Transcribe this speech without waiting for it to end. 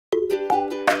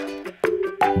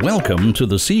Welcome to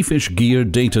the Seafish Gear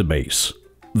Database.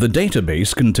 The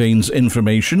database contains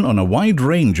information on a wide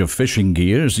range of fishing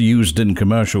gears used in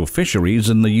commercial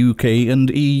fisheries in the UK and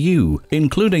EU,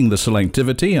 including the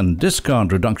selectivity and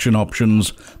discard reduction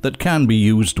options that can be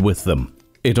used with them.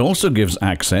 It also gives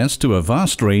access to a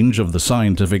vast range of the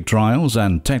scientific trials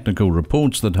and technical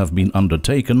reports that have been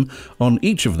undertaken on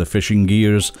each of the fishing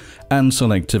gears and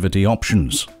selectivity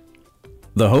options.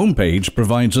 The homepage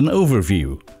provides an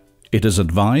overview. It is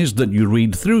advised that you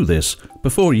read through this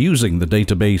before using the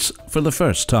database for the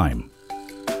first time.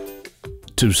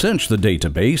 To search the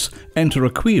database, enter a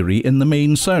query in the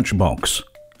main search box.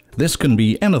 This can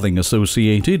be anything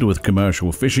associated with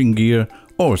commercial fishing gear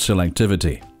or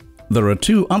selectivity. There are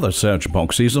two other search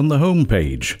boxes on the home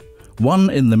page, one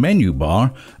in the menu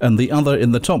bar and the other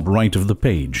in the top right of the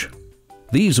page.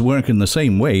 These work in the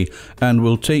same way and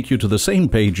will take you to the same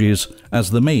pages as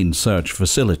the main search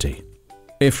facility.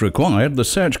 If required, the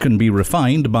search can be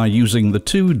refined by using the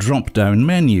two drop-down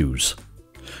menus.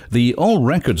 The All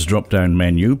Records drop-down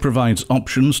menu provides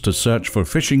options to search for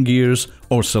fishing gears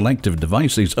or selective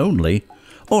devices only,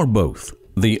 or both.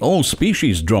 The All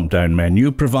Species drop-down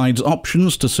menu provides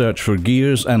options to search for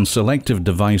gears and selective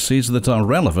devices that are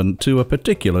relevant to a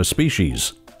particular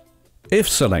species. If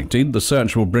selected, the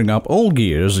search will bring up all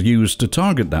gears used to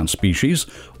target that species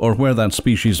or where that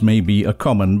species may be a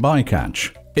common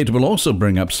bycatch. It will also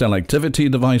bring up selectivity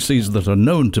devices that are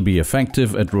known to be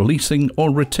effective at releasing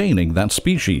or retaining that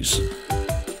species.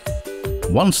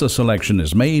 Once the selection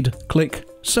is made, click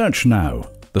Search Now.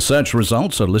 The search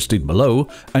results are listed below,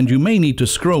 and you may need to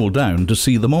scroll down to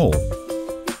see them all.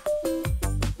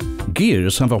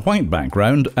 Gears have a white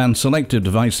background and selective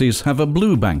devices have a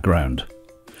blue background.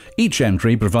 Each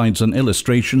entry provides an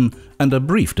illustration and a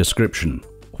brief description.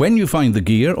 When you find the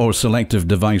gear or selective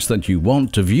device that you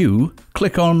want to view,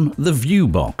 click on the View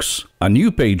box. A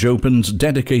new page opens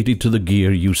dedicated to the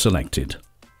gear you selected.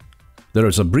 There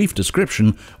is a brief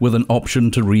description with an option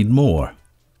to read more.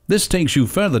 This takes you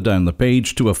further down the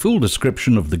page to a full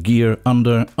description of the gear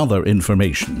under Other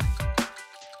Information.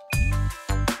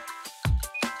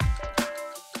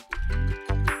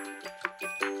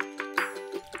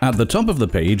 At the top of the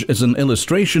page is an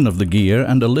illustration of the gear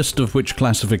and a list of which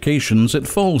classifications it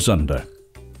falls under.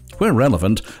 Where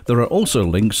relevant, there are also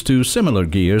links to similar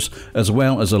gears as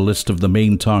well as a list of the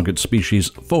main target species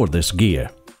for this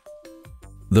gear.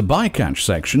 The bycatch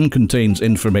section contains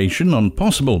information on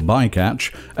possible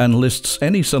bycatch and lists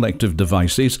any selective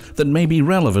devices that may be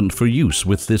relevant for use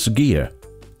with this gear.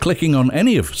 Clicking on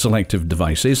any of selective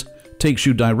devices takes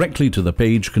you directly to the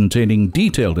page containing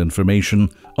detailed information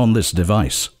on this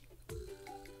device.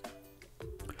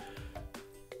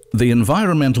 The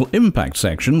Environmental Impact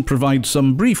section provides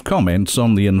some brief comments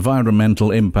on the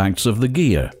environmental impacts of the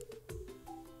gear.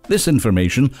 This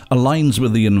information aligns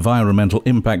with the environmental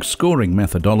impact scoring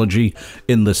methodology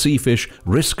in the Seafish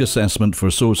Risk Assessment for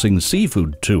Sourcing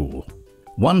Seafood tool.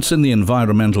 Once in the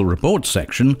Environmental Reports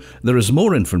section, there is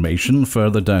more information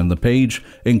further down the page,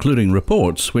 including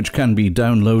reports which can be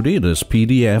downloaded as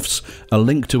PDFs, a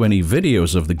link to any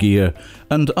videos of the gear,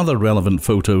 and other relevant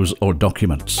photos or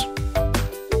documents.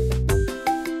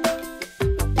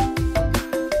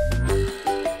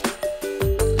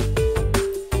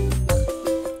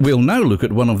 We'll now look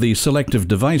at one of the selective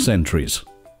device entries.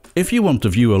 If you want to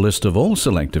view a list of all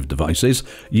selective devices,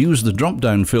 use the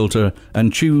drop-down filter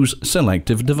and choose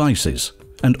Selective Devices,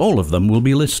 and all of them will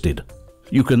be listed.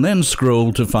 You can then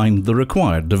scroll to find the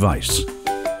required device.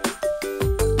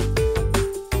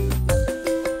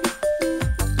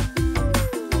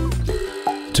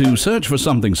 To search for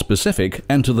something specific,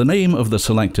 enter the name of the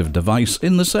selective device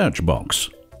in the search box.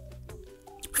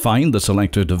 Find the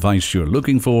selective device you're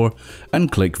looking for and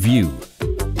click View.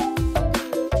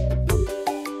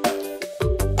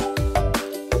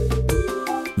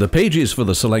 The pages for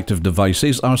the selective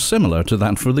devices are similar to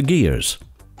that for the gears.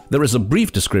 There is a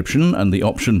brief description and the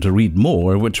option to read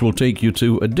more, which will take you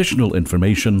to additional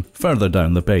information further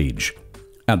down the page.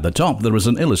 At the top there is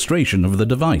an illustration of the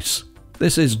device.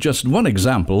 This is just one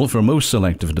example. For most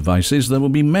selective devices there will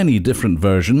be many different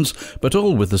versions, but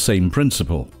all with the same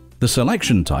principle. The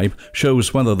selection type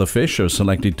shows whether the fish are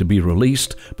selected to be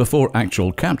released before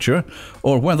actual capture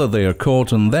or whether they are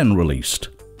caught and then released.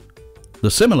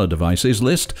 The Similar Devices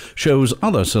list shows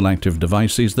other selective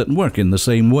devices that work in the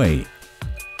same way.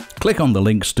 Click on the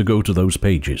links to go to those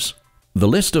pages. The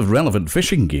list of relevant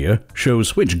fishing gear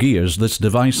shows which gears this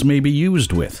device may be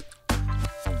used with.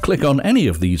 Click on any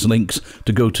of these links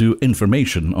to go to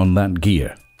information on that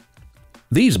gear.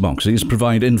 These boxes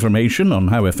provide information on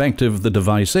how effective the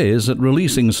device is at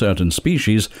releasing certain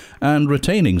species and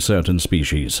retaining certain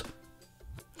species.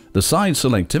 The size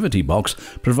selectivity box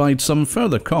provides some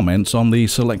further comments on the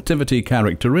selectivity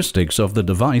characteristics of the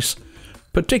device,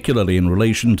 particularly in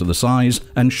relation to the size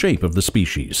and shape of the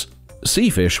species.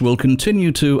 Seafish will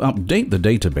continue to update the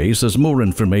database as more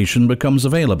information becomes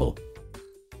available.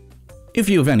 If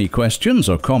you have any questions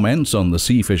or comments on the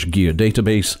Seafish Gear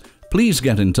Database, please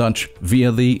get in touch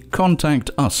via the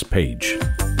Contact Us page.